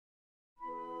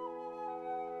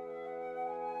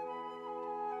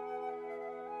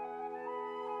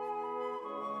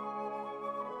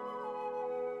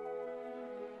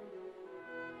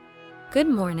Good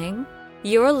morning.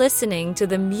 You're listening to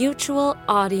the Mutual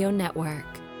Audio Network.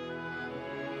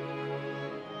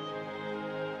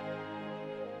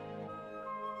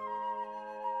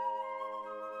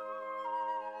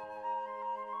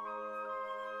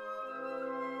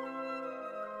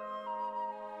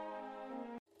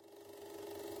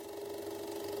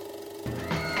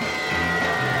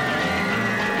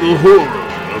 The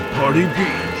Horror of Party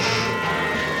Beach.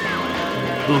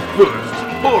 The first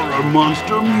horror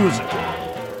monster musical.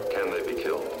 Can they be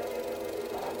killed?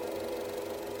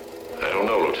 I don't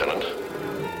know, Lieutenant.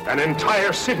 An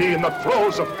entire city in the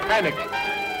throes of panic,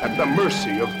 at the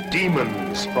mercy of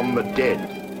demons from the dead.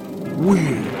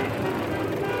 Weird.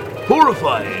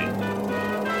 Horrifying.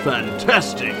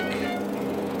 Fantastic.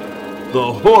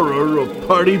 The Horror of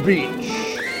Party Beach.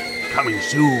 Coming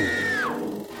soon.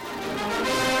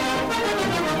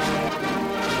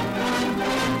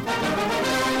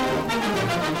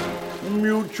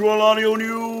 Mutual Audio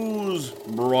News,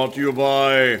 brought to you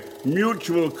by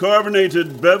Mutual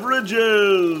Carbonated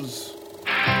Beverages.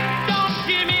 Don't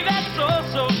give me that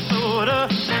soda,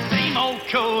 that same old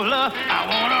cola. I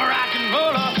want a rock and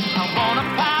roller, I want a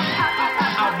pop,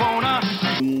 I wanna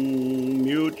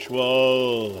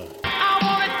Mutual. I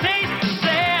wanna taste the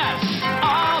zest,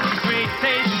 all the great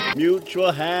taste.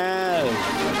 Mutual has.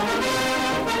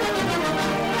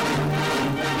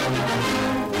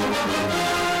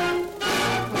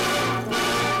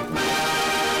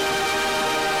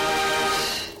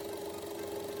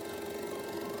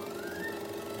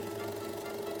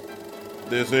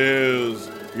 This is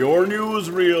your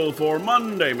newsreel for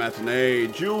Monday matinee,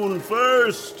 June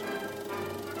 1st.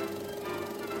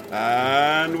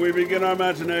 And we begin our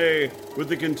matinee with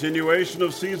the continuation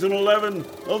of Season 11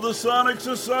 of the Sonic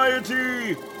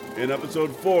Society. In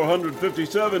episode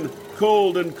 457,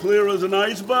 Cold and Clear as an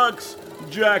Icebox,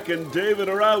 Jack and David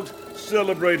are out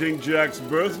celebrating Jack's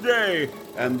birthday,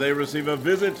 and they receive a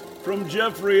visit from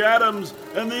Jeffrey Adams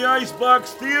and the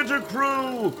Icebox Theater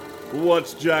crew.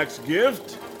 What's Jack's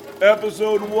gift?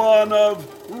 Episode 1 of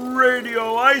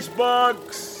Radio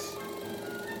Icebox.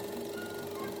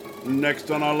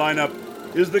 Next on our lineup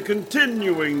is the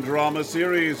continuing drama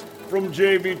series from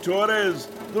J.V. Torres,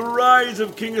 The Rise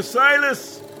of King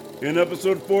Asilas. In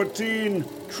episode 14,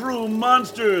 True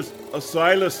Monsters,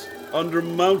 Asilas, under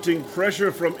mounting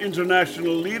pressure from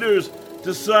international leaders,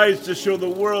 decides to show the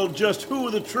world just who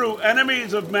the true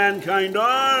enemies of mankind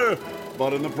are.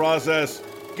 But in the process,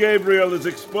 Gabriel is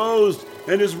exposed,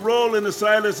 and his role in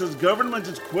Asilas' government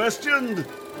is questioned.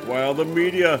 While the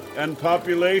media and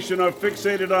population are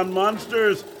fixated on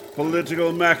monsters,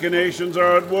 political machinations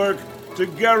are at work to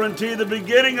guarantee the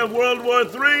beginning of World War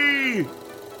III.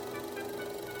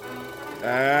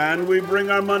 And we bring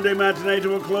our Monday matinee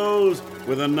to a close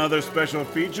with another special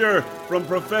feature from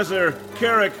Professor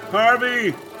Carrick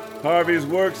Harvey. Harvey's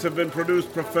works have been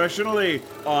produced professionally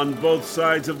on both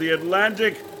sides of the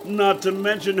Atlantic, not to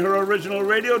mention her original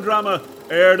radio drama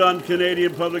aired on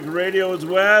Canadian Public Radio as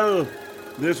well.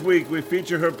 This week we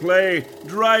feature her play,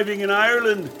 Driving in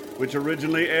Ireland, which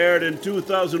originally aired in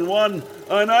 2001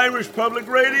 on Irish Public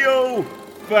Radio.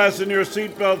 Fasten your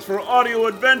seatbelts for audio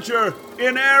adventure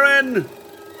in Erin.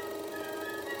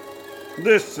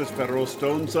 This is Federal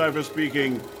Stone Cipher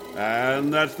speaking,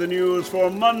 and that's the news for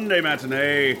Monday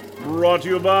matinee, brought to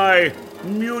you by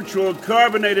Mutual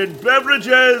Carbonated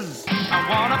Beverages. I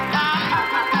wanna pop,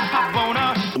 I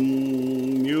wanna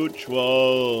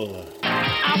Mutual.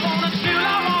 I wanna chill,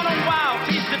 I wanna wow,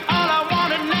 taste it all, I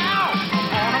want it now. I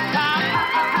wanna pop,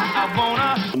 I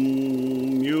wanna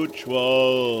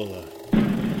Mutual.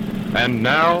 And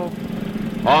now,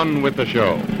 on with the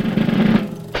show.